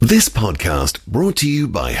This podcast brought to you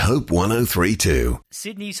by Hope 1032.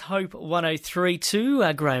 Sydney's Hope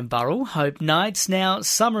 1032, Graham Burrell, Hope Nights. Now,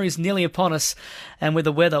 summer is nearly upon us, and with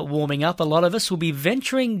the weather warming up, a lot of us will be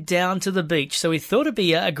venturing down to the beach. So we thought it'd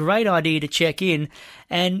be a great idea to check in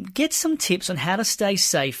and get some tips on how to stay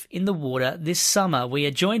safe in the water this summer. We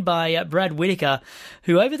are joined by Brad Whittaker,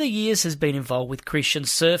 who over the years has been involved with Christian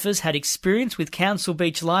surfers, had experience with Council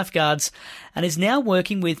Beach lifeguards, and is now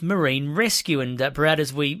working with Marine Rescue. And Brad,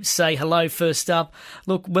 as we say hello first up,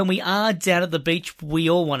 look, when we are down at the beach, we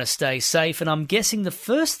all want to stay safe, and I'm guessing the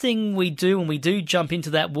first thing we do when we do jump into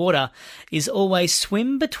that water is always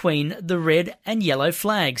swim between the red and yellow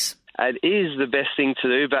flags. It is the best thing to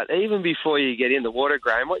do, but even before you get in the water,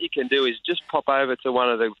 Graham, what you can do is just pop over to one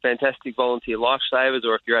of the fantastic volunteer lifesavers,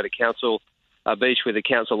 or if you're at a council beach with a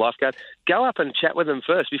council lifeguard, go up and chat with them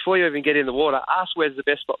first. Before you even get in the water, ask where's the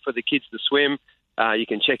best spot for the kids to swim. You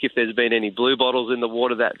can check if there's been any blue bottles in the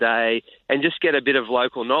water that day, and just get a bit of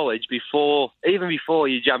local knowledge even before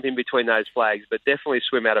you jump in between those flags. But definitely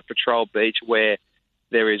swim at a patrolled beach where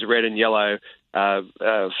there is red and yellow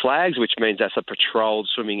flags, which means that's a patrolled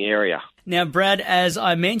swimming area. Now, Brad, as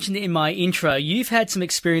I mentioned in my intro, you've had some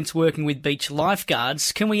experience working with beach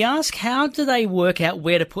lifeguards. Can we ask, how do they work out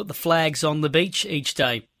where to put the flags on the beach each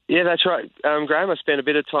day? Yeah, that's right, Graham. I spent a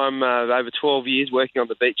bit of time over 12 years working on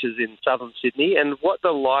the beaches in southern Sydney, and what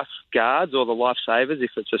the lifeguards or the lifesavers,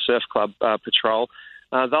 if it's a surf club patrol,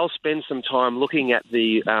 they'll spend some time looking at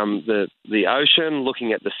the ocean,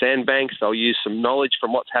 looking at the sandbanks. They'll use some knowledge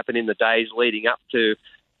from what's happened in the days leading up to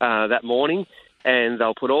that morning, and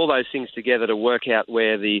they'll put all those things together to work out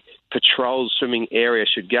where the patrolled swimming area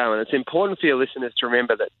should go. And it's important for your listeners to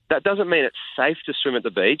remember that that doesn't mean it's safe to swim at the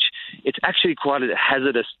beach. It's actually quite a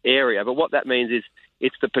hazardous area, but what that means is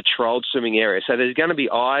it's the patrolled swimming area. So there's going to be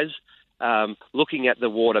eyes looking at the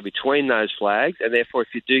water between those flags, and therefore if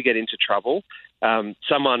you do get into trouble,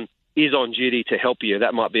 someone is on duty to help you.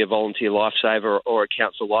 That might be a volunteer lifesaver or a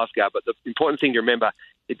council lifeguard. But the important thing to remember,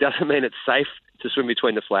 it doesn't mean it's safe to swim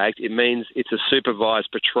between the flags. It means it's a supervised,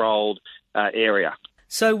 patrolled area.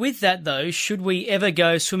 So with that, though, should we ever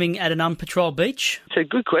go swimming at an unpatrolled beach? It's a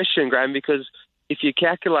good question, Graham, because if you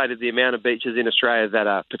calculated the amount of beaches in Australia that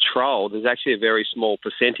are patrolled, there's actually a very small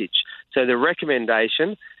percentage. So the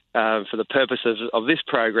recommendation for the purposes of this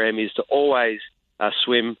program is to always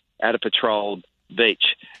swim at a patrolled beach.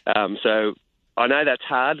 So I know that's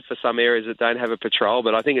hard for some areas that don't have a patrol,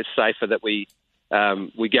 but I think it's safer that we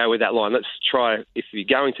go with that line. Let's try, if you're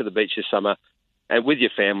going to the beach this summer and with your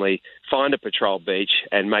family, find a patrolled beach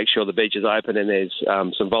and make sure the beach is open and there's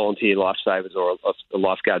some volunteer lifesavers or a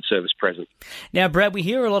lifeguard service present. Now, Brad, we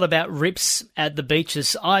hear a lot about rips at the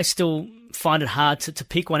beaches. I still find it hard to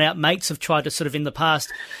pick one out. Mates have tried to sort of in the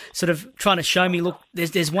past sort of trying to show me, look,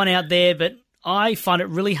 there's one out there, but I find it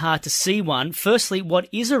really hard to see one. Firstly, what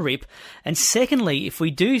is a rip? And secondly, if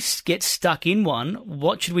we do get stuck in one,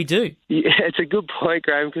 what should we do? Yeah, it's a good point,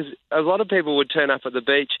 Graham, because a lot of people would turn up at the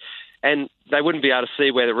beach and they wouldn't be able to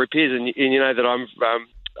see where the rip is. And you know that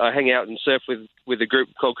I hang out and surf with a group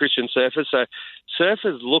called Christian Surfers. So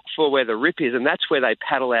surfers look for where the rip is, and that's where they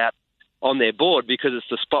paddle out on their board because it's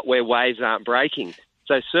the spot where waves aren't breaking.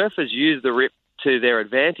 So surfers use the rip to their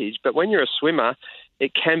advantage, but when you're a swimmer,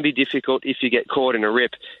 it can be difficult if you get caught in a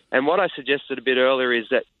rip. And what I suggested a bit earlier is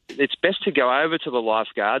that it's best to go over to the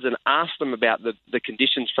lifeguards and ask them about the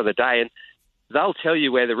conditions for the day, and they'll tell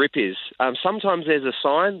you where the rip is. Sometimes there's a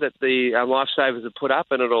sign that the lifesavers have put up,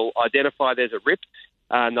 and it'll identify there's a rip,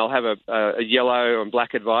 and they'll have a yellow and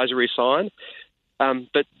black advisory sign.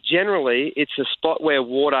 But generally, it's a spot where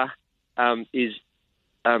water is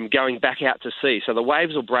going back out to sea. So the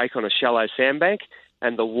waves will break on a shallow sandbank,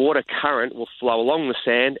 and the water current will flow along the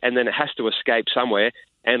sand, and then it has to escape somewhere,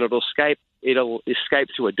 and it'll escape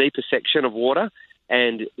to a deeper section of water,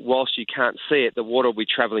 and whilst you can't see it, the water will be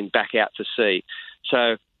travelling back out to sea.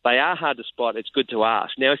 So they are hard to spot. It's good to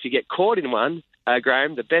ask. Now, if you get caught in one,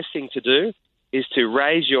 Graham, the best thing to do is to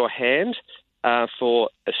raise your hand for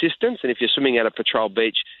assistance, and if you're swimming at a patrol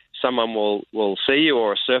beach, someone will see you,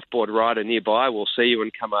 or a surfboard rider nearby will see you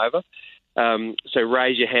and come over. So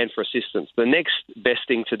raise your hand for assistance. The next best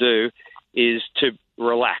thing to do is to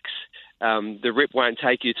relax. The rip won't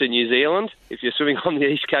take you to New Zealand. If you're swimming on the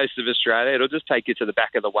east coast of Australia, it'll just take you to the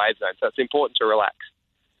back of the wave zone. So it's important to relax.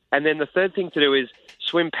 And then the third thing to do is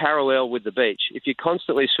swim parallel with the beach. If you're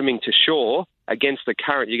constantly swimming to shore against the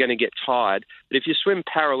current, you're going to get tired. But if you swim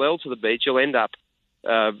parallel to the beach, you'll end up,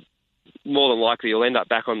 more than likely, you'll end up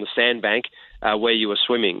back on the sandbank where you were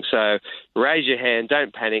swimming. So raise your hand,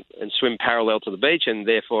 don't panic, and swim parallel to the beach. And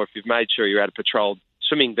therefore, if you've made sure you're at a patrolled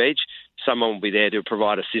swimming beach, someone will be there to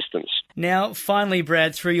provide assistance. Now, finally,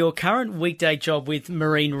 Brad, through your current weekday job with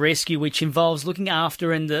Marine Rescue, which involves looking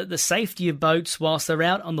after and the safety of boats whilst they're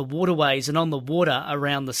out on the waterways and on the water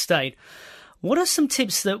around the state, what are some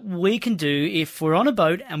tips that we can do if we're on a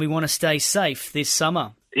boat and we want to stay safe this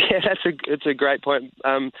summer? Yeah, it's a great point,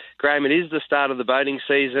 Graham. It is the start of the boating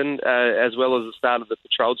season as well as the start of the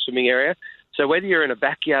patrolled swimming area. So whether you're in a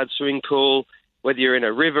backyard swimming pool, whether you're in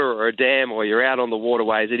a river or a dam or you're out on the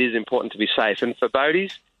waterways, it is important to be safe. And for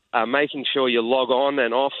boaties, making sure you log on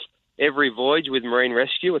and off every voyage with Marine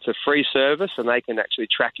Rescue. It's a free service and they can actually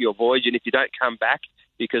track your voyage. And if you don't come back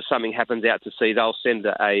because something happens out to sea, they'll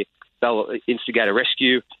instigate a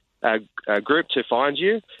rescue group to find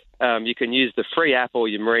you. You can use the free app or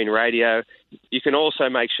your marine radio. You can also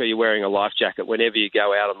make sure you're wearing a life jacket whenever you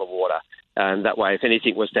go out on the water. And that way, if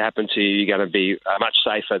anything was to happen to you, you're going to be much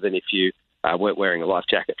safer than if you weren't wearing a life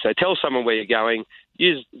jacket. So tell someone where you're going,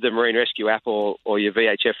 use the Marine Rescue app or your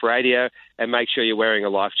VHF radio, and make sure you're wearing a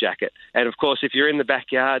life jacket. And, of course, if you're in the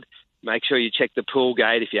backyard, make sure you check the pool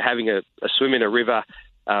gate. If you're having a swim in a river,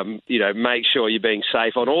 make sure you're being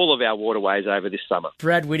safe on all of our waterways over this summer.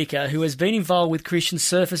 Brad Whittaker, who has been involved with Christian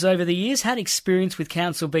Surfers over the years, had experience with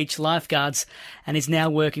Council Beach lifeguards and is now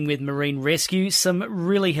working with Marine Rescue. Some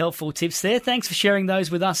really helpful tips there. Thanks for sharing those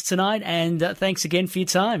with us tonight, and thanks again for your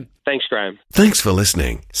time. Thanks, Graham. Thanks for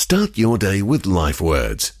listening. Start your day with Life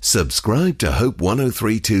Words. Subscribe to Hope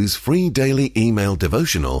 1032's free daily email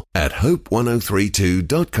devotional at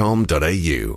hope1032.com.au.